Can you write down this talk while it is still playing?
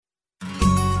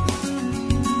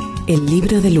El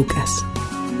libro de Lucas.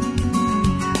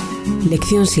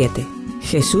 Lección 7.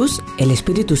 Jesús, el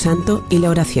Espíritu Santo y la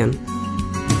oración.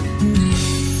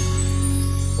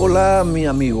 Hola, mi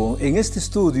amigo. En este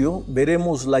estudio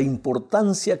veremos la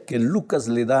importancia que Lucas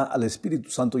le da al Espíritu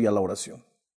Santo y a la oración.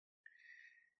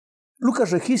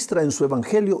 Lucas registra en su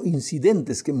evangelio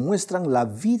incidentes que muestran la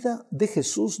vida de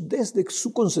Jesús desde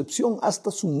su concepción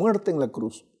hasta su muerte en la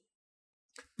cruz.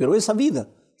 Pero esa vida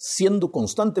siendo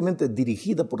constantemente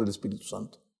dirigida por el Espíritu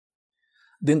Santo.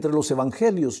 De entre los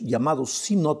evangelios llamados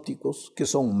sinópticos, que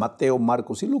son Mateo,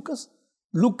 Marcos y Lucas,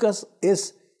 Lucas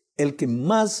es el que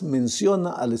más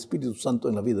menciona al Espíritu Santo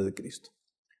en la vida de Cristo.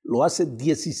 Lo hace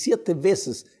 17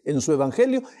 veces en su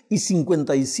evangelio y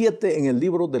 57 en el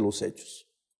libro de los Hechos.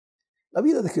 La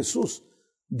vida de Jesús,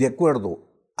 de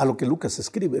acuerdo a lo que Lucas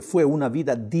escribe, fue una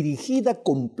vida dirigida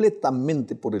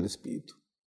completamente por el Espíritu.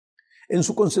 En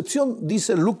su concepción,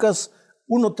 dice Lucas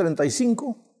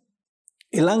 1:35,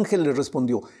 el ángel le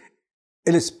respondió: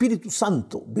 el Espíritu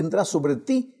Santo vendrá sobre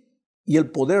ti y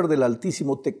el poder del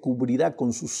Altísimo te cubrirá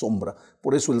con su sombra.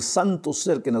 Por eso el santo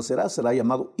ser que nacerá será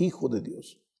llamado Hijo de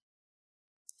Dios.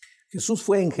 Jesús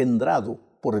fue engendrado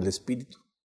por el Espíritu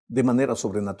de manera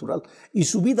sobrenatural y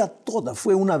su vida toda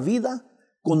fue una vida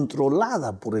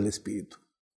controlada por el Espíritu.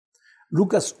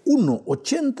 Lucas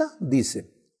 1:80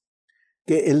 dice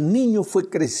que el niño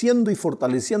fue creciendo y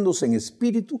fortaleciéndose en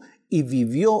espíritu y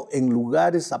vivió en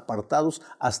lugares apartados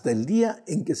hasta el día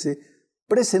en que se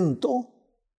presentó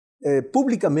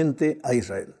públicamente a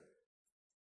Israel.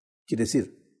 Quiere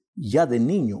decir, ya de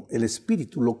niño el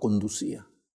Espíritu lo conducía.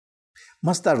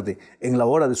 Más tarde, en la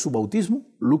hora de su bautismo,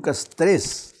 Lucas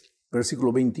 3,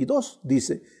 versículo 22,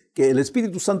 dice que el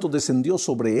Espíritu Santo descendió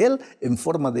sobre él en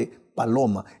forma de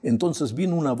paloma. Entonces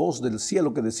vino una voz del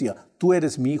cielo que decía: tú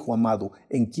eres mi Hijo amado,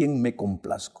 en quien me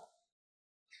complazco.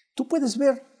 Tú puedes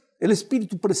ver el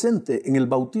Espíritu presente en el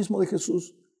bautismo de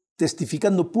Jesús,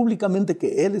 testificando públicamente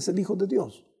que Él es el Hijo de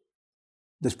Dios.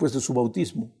 Después de su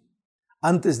bautismo,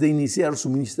 antes de iniciar su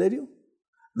ministerio,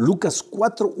 Lucas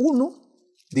 4:1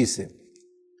 dice: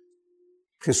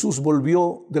 Jesús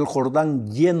volvió del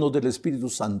Jordán lleno del Espíritu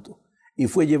Santo y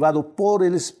fue llevado por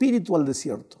el Espíritu al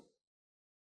desierto.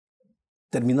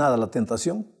 Terminada la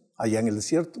tentación, allá en el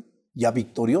desierto, ya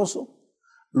victorioso,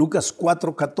 Lucas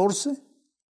 4:14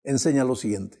 enseña lo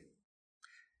siguiente: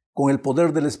 con el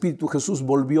poder del Espíritu Jesús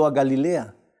volvió a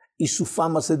Galilea y su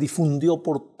fama se difundió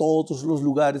por todos los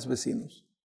lugares vecinos.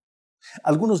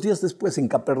 Algunos días después, en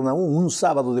Capernaum, un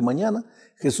sábado de mañana,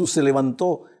 Jesús se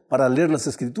levantó para leer las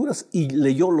Escrituras y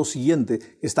leyó lo siguiente,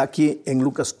 que está aquí en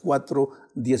Lucas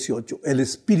 4:18. El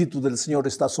Espíritu del Señor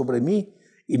está sobre mí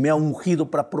y me ha ungido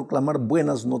para proclamar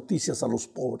buenas noticias a los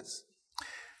pobres.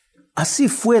 Así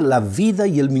fue la vida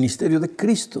y el ministerio de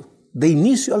Cristo, de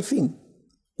inicio al fin,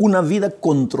 una vida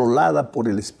controlada por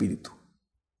el Espíritu.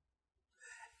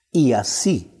 Y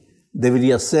así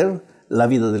debería ser la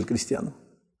vida del cristiano.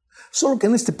 Solo que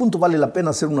en este punto vale la pena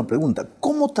hacer una pregunta: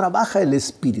 ¿cómo trabaja el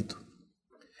Espíritu?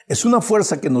 ¿Es una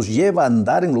fuerza que nos lleva a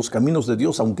andar en los caminos de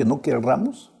Dios aunque no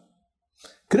querramos?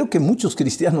 Creo que muchos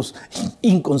cristianos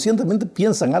inconscientemente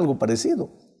piensan algo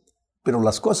parecido, pero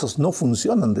las cosas no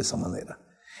funcionan de esa manera.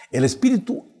 El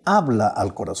Espíritu habla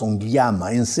al corazón,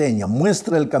 llama, enseña,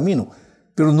 muestra el camino,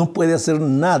 pero no puede hacer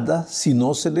nada si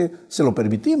no se lo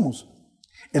permitimos.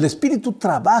 El Espíritu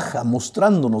trabaja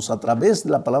mostrándonos a través de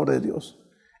la palabra de Dios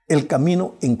el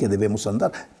camino en que debemos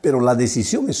andar, pero la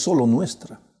decisión es solo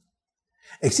nuestra.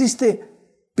 Existe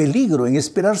peligro en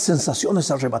esperar sensaciones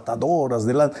arrebatadoras,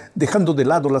 dejando de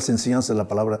lado las enseñanzas de la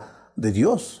palabra de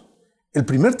Dios. El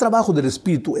primer trabajo del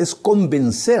Espíritu es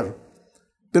convencer,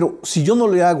 pero si yo no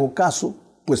le hago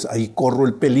caso, pues ahí corro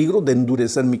el peligro de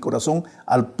endurecer mi corazón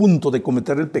al punto de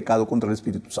cometer el pecado contra el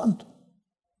Espíritu Santo.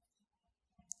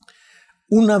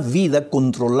 Una vida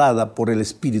controlada por el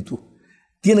Espíritu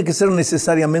tiene que ser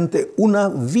necesariamente una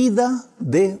vida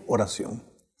de oración.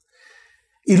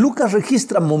 Y Lucas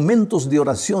registra momentos de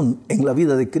oración en la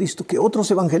vida de Cristo que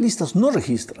otros evangelistas no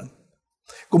registran.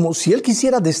 Como si él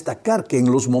quisiera destacar que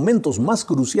en los momentos más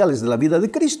cruciales de la vida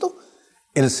de Cristo,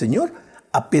 el Señor,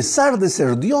 a pesar de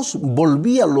ser Dios,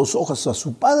 volvía los ojos a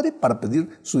su Padre para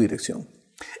pedir su dirección.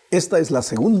 Esta es la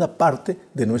segunda parte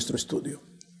de nuestro estudio.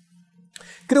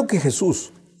 Creo que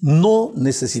Jesús no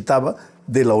necesitaba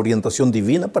de la orientación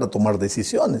divina para tomar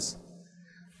decisiones.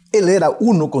 Él era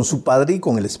uno con su Padre y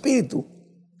con el Espíritu,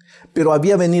 pero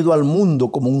había venido al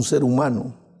mundo como un ser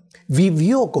humano,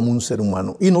 vivió como un ser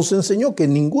humano y nos enseñó que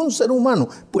ningún ser humano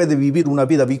puede vivir una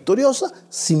vida victoriosa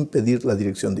sin pedir la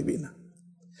dirección divina.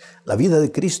 La vida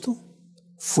de Cristo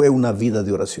fue una vida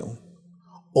de oración.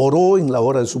 Oró en la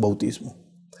hora de su bautismo.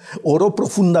 Oró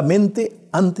profundamente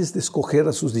antes de escoger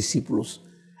a sus discípulos.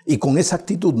 Y con esa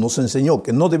actitud nos enseñó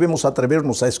que no debemos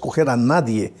atrevernos a escoger a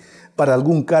nadie para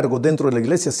algún cargo dentro de la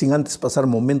iglesia sin antes pasar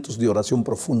momentos de oración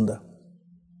profunda.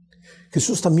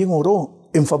 Jesús también oró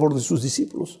en favor de sus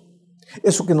discípulos.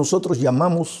 Eso que nosotros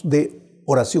llamamos de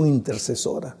oración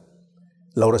intercesora.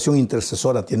 La oración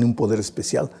intercesora tiene un poder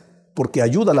especial porque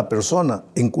ayuda a la persona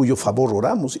en cuyo favor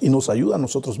oramos y nos ayuda a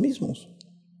nosotros mismos.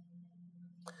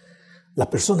 La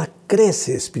persona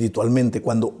crece espiritualmente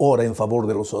cuando ora en favor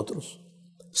de los otros.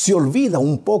 Se olvida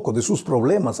un poco de sus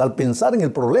problemas al pensar en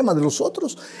el problema de los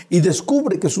otros y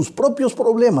descubre que sus propios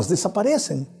problemas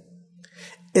desaparecen.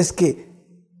 Es que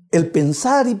el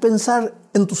pensar y pensar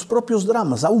en tus propios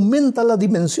dramas aumenta la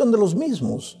dimensión de los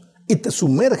mismos y te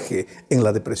sumerge en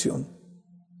la depresión.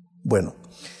 Bueno,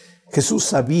 Jesús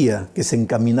sabía que se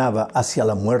encaminaba hacia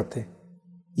la muerte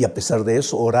y a pesar de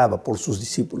eso oraba por sus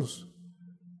discípulos.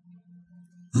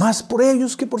 Más por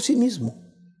ellos que por sí mismo.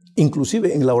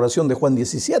 Inclusive en la oración de Juan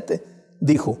 17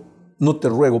 dijo, no te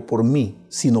ruego por mí,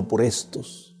 sino por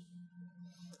estos.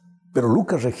 Pero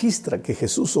Lucas registra que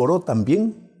Jesús oró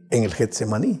también en el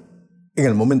Getsemaní, en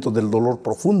el momento del dolor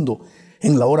profundo,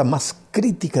 en la hora más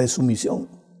crítica de su misión.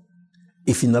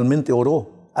 Y finalmente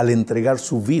oró al entregar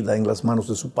su vida en las manos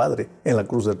de su Padre en la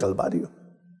cruz del Calvario.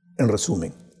 En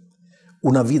resumen,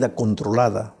 una vida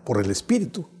controlada por el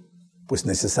Espíritu, pues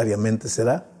necesariamente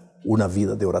será una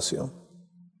vida de oración.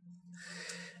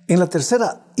 En la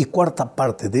tercera y cuarta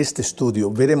parte de este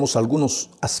estudio veremos algunos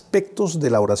aspectos de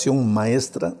la oración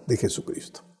maestra de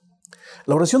Jesucristo.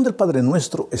 La oración del Padre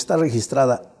Nuestro está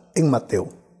registrada en Mateo,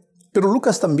 pero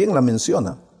Lucas también la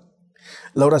menciona.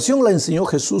 La oración la enseñó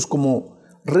Jesús como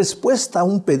respuesta a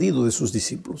un pedido de sus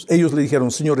discípulos. Ellos le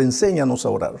dijeron, Señor, enséñanos a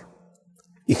orar.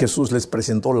 Y Jesús les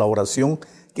presentó la oración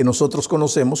que nosotros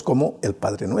conocemos como el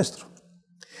Padre Nuestro.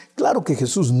 Claro que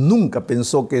Jesús nunca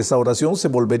pensó que esa oración se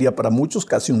volvería para muchos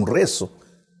casi un rezo.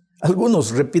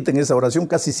 Algunos repiten esa oración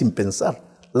casi sin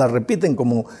pensar. La repiten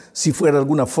como si fuera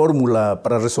alguna fórmula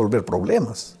para resolver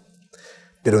problemas.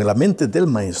 Pero en la mente del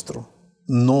Maestro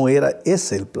no era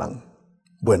ese el plan.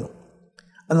 Bueno,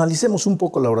 analicemos un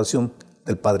poco la oración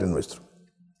del Padre Nuestro.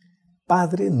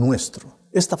 Padre Nuestro.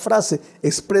 Esta frase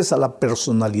expresa la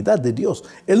personalidad de Dios.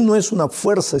 Él no es una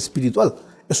fuerza espiritual.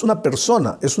 Es una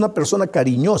persona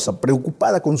cariñosa,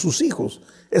 preocupada con sus hijos.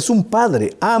 Es un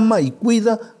padre, ama y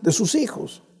cuida de sus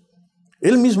hijos.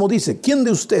 Él mismo dice, ¿quién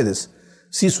de ustedes,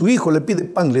 si su hijo le pide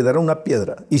pan, le dará una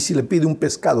piedra? Y si le pide un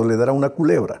pescado, le dará una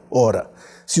culebra. Ahora,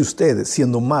 si ustedes,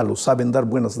 siendo malos, saben dar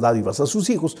buenas dádivas a sus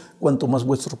hijos, cuanto más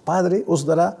vuestro Padre os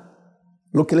dará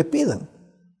lo que le pidan.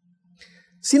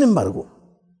 Sin embargo,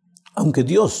 aunque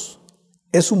Dios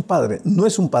es un Padre, no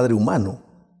es un Padre humano.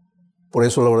 Por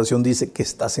eso la oración dice que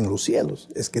estás en los cielos.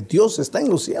 Es que Dios está en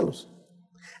los cielos.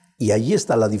 Y allí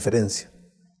está la diferencia.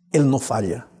 Él no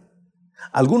falla.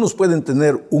 Algunos pueden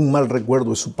tener un mal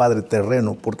recuerdo de su padre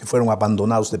terreno porque fueron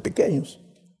abandonados de pequeños.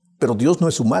 Pero Dios no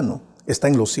es humano. Está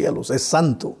en los cielos. Es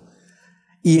santo.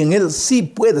 Y en Él sí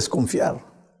puedes confiar.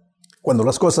 Cuando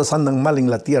las cosas andan mal en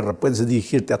la tierra, puedes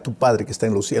dirigirte a tu Padre que está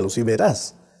en los cielos y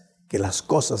verás que las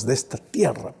cosas de esta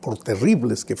tierra, por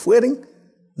terribles que fueren,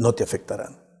 no te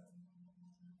afectarán.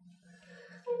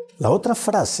 La otra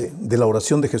frase de la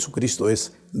oración de Jesucristo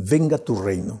es, venga tu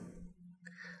reino.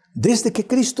 Desde que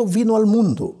Cristo vino al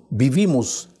mundo,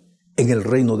 vivimos en el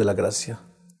reino de la gracia.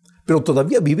 Pero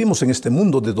todavía vivimos en este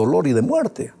mundo de dolor y de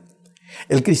muerte.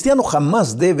 El cristiano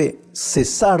jamás debe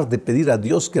cesar de pedir a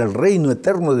Dios que el reino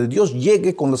eterno de Dios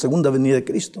llegue con la segunda venida de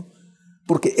Cristo.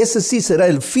 Porque ese sí será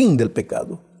el fin del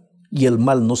pecado. Y el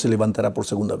mal no se levantará por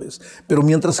segunda vez. Pero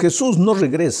mientras Jesús no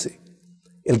regrese,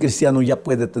 el cristiano ya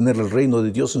puede tener el reino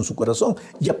de Dios en su corazón,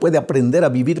 ya puede aprender a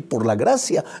vivir por la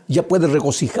gracia, ya puede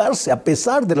regocijarse a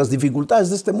pesar de las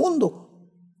dificultades de este mundo.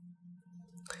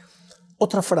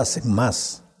 Otra frase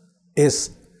más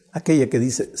es aquella que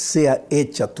dice, sea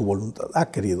hecha tu voluntad.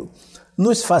 Querido,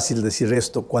 no es fácil decir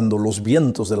esto cuando los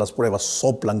vientos de las pruebas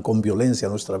soplan con violencia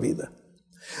a nuestra vida.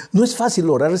 No es fácil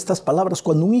orar estas palabras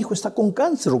cuando un hijo está con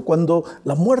cáncer o cuando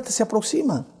la muerte se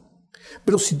aproxima.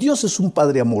 Pero si Dios es un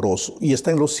Padre amoroso y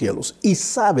está en los cielos y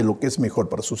sabe lo que es mejor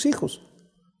para sus hijos,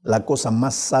 la cosa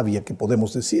más sabia que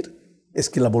podemos decir es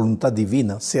que la voluntad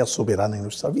divina sea soberana en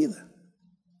nuestra vida.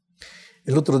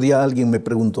 El otro día alguien me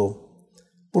preguntó,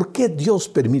 ¿por qué Dios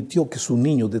permitió que su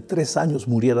niño de 3 años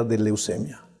muriera de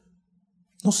leucemia?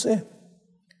 No sé.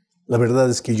 La verdad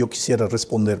es que yo quisiera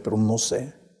responder, pero no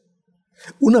sé.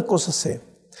 Una cosa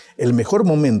sé. El mejor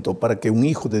momento para que un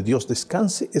hijo de Dios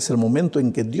descanse es el momento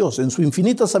en que Dios, en su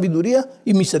infinita sabiduría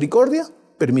y misericordia,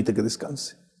 permite que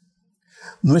descanse.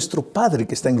 Nuestro Padre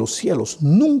que está en los cielos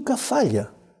nunca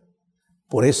falla.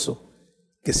 Por eso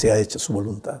que sea hecha su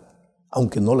voluntad,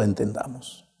 aunque no la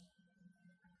entendamos.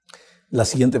 La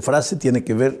siguiente frase tiene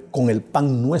que ver con el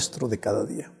pan nuestro de cada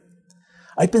día.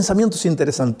 Hay pensamientos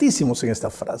interesantísimos en esta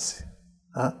frase.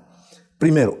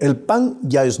 Primero, el pan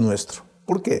ya es nuestro.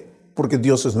 ¿Por qué? Porque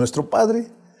Dios es nuestro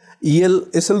Padre y Él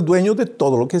es el dueño de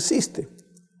todo lo que existe.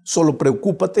 Solo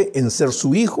preocúpate en ser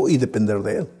su hijo y depender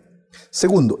de Él.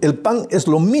 Segundo, el pan es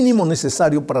lo mínimo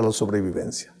necesario para la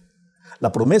sobrevivencia.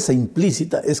 La promesa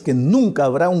implícita es que nunca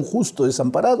habrá un justo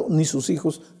desamparado ni sus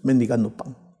hijos mendigando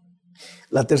pan.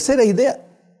 La tercera idea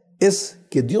es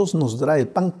que Dios nos dará el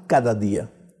pan cada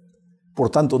día.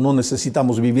 Por tanto, no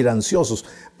necesitamos vivir ansiosos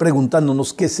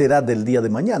preguntándonos qué será del día de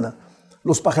mañana.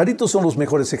 Los pajaritos son los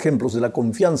mejores ejemplos de la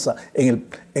confianza en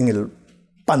el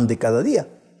pan de cada día.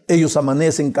 Ellos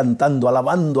amanecen cantando,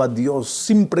 alabando a Dios,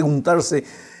 sin preguntarse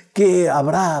qué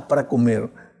habrá para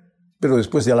comer. Pero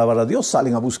después de alabar a Dios,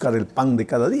 salen a buscar el pan de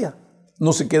cada día.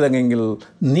 No se quedan en el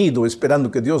nido esperando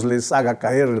que Dios les haga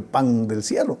caer el pan del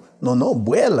cielo. No,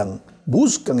 vuelan,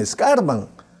 buscan, escarban,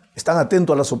 están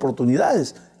atentos a las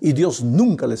oportunidades y Dios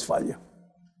nunca les falla.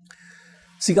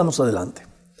 Sigamos adelante.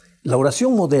 La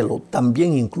oración modelo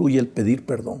también incluye el pedir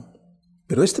perdón.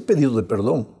 Pero este pedido de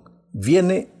perdón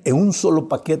viene en un solo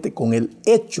paquete con el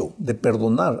hecho de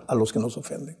perdonar a los que nos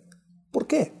ofenden. ¿Por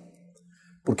qué?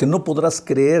 Porque no podrás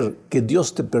creer que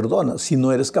Dios te perdona si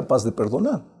no eres capaz de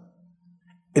perdonar.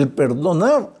 El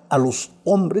perdonar a los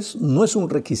hombres no es un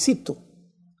requisito,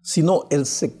 sino el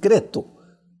secreto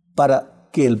para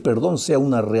que el perdón sea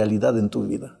una realidad en tu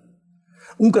vida.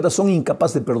 Un corazón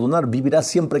incapaz de perdonar vivirá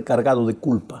siempre cargado de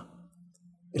culpa.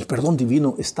 El perdón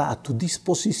divino está a tu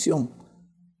disposición,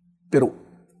 pero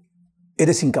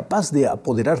eres incapaz de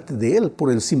apoderarte de él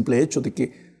por el simple hecho de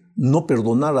que no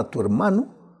perdonar a tu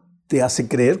hermano te hace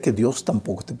creer que Dios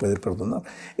tampoco te puede perdonar.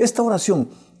 Esta oración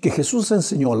que Jesús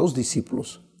enseñó a los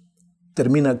discípulos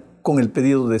termina con el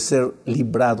pedido de ser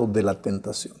librado de la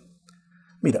tentación.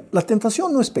 Mira, la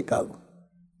tentación no es pecado.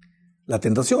 La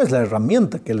tentación es la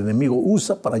herramienta que el enemigo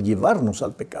usa para llevarnos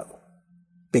al pecado.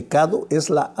 Pecado es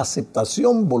la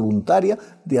aceptación voluntaria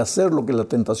de hacer lo que la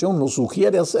tentación nos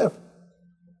sugiere hacer.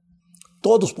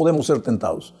 Todos podemos ser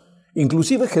tentados.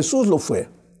 Inclusive Jesús lo fue.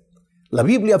 La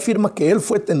Biblia afirma que Él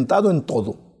fue tentado en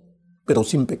todo, pero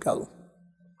sin pecado.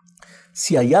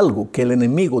 Si hay algo que el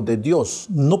enemigo de Dios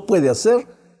no puede hacer,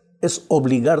 es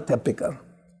obligarte a pecar.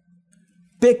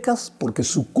 Pecas porque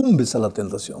sucumbes a la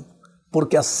tentación,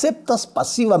 porque aceptas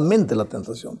pasivamente la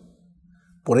tentación.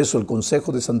 Por eso el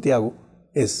consejo de Santiago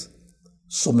es: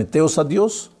 someteos a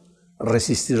Dios,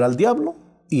 resistir al diablo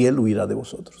y Él huirá de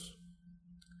vosotros.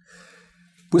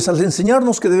 Pues al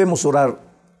enseñarnos que debemos orar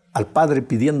al Padre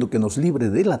pidiendo que nos libre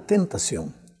de la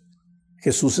tentación,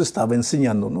 Jesús estaba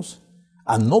enseñándonos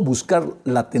a no buscar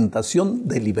la tentación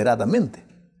deliberadamente.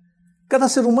 Cada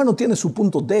ser humano tiene su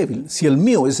punto débil. Si el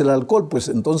mío es el alcohol, pues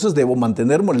entonces debo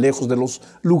mantenerme lejos de los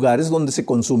lugares donde se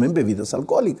consumen bebidas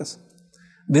alcohólicas.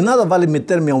 De nada vale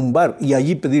meterme a un bar y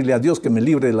allí pedirle a Dios que me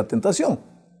libre de la tentación.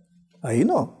 Ahí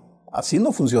no, así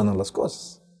no funcionan las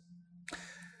cosas.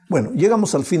 Bueno,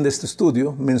 llegamos al fin de este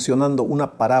estudio mencionando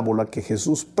una parábola que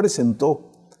Jesús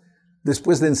presentó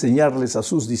después de enseñarles a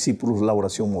sus discípulos la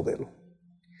oración modelo.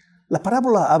 La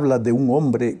parábola habla de un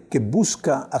hombre que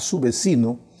busca a su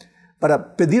vecino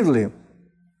para pedirle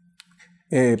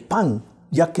pan,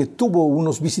 ya que tuvo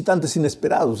unos visitantes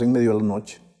inesperados en medio de la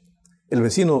noche. El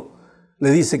vecino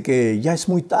le dice que ya es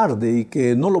muy tarde y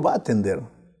que no lo va a atender.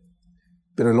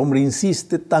 Pero el hombre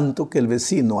insiste tanto que el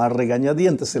vecino a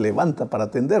regañadientes se levanta para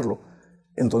atenderlo.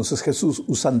 Entonces Jesús,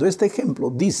 usando este ejemplo,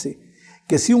 dice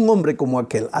que si un hombre como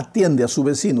aquel atiende a su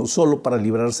vecino solo para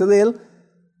librarse de él,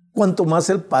 cuanto más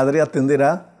el Padre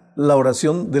atenderá la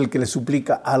oración del que le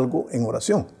suplica algo en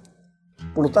oración.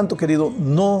 Por lo tanto, querido,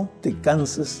 no te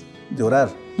canses de orar,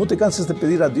 no te canses de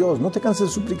pedir a Dios, no te canses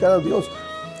de suplicar a Dios.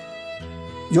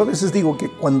 Yo a veces digo que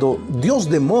cuando Dios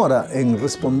demora en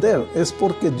responder es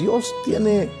porque Dios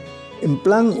tiene en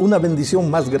plan una bendición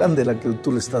más grande de la que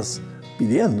tú le estás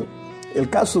pidiendo. El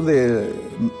caso de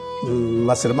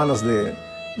las hermanas de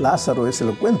Lázaro es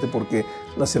elocuente porque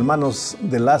las hermanas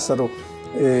de Lázaro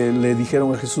le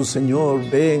dijeron a Jesús: Señor,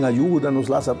 ven, ayúdanos,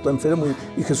 Lázaro está enfermo.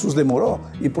 Y Jesús demoró.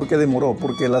 ¿Y por qué demoró?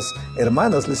 Porque las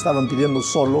hermanas le estaban pidiendo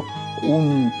solo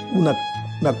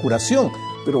una curación.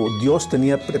 Pero Dios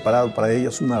tenía preparado para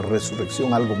ellas una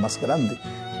resurrección, algo más grande.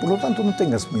 Por lo tanto, no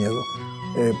tengas miedo.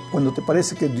 Cuando te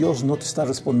parece que Dios no te está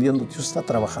respondiendo, Dios está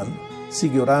trabajando.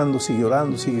 Sigue orando,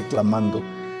 sigue clamando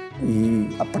y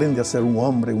aprende a ser un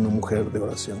hombre, una mujer de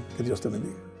oración. Que Dios te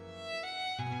bendiga.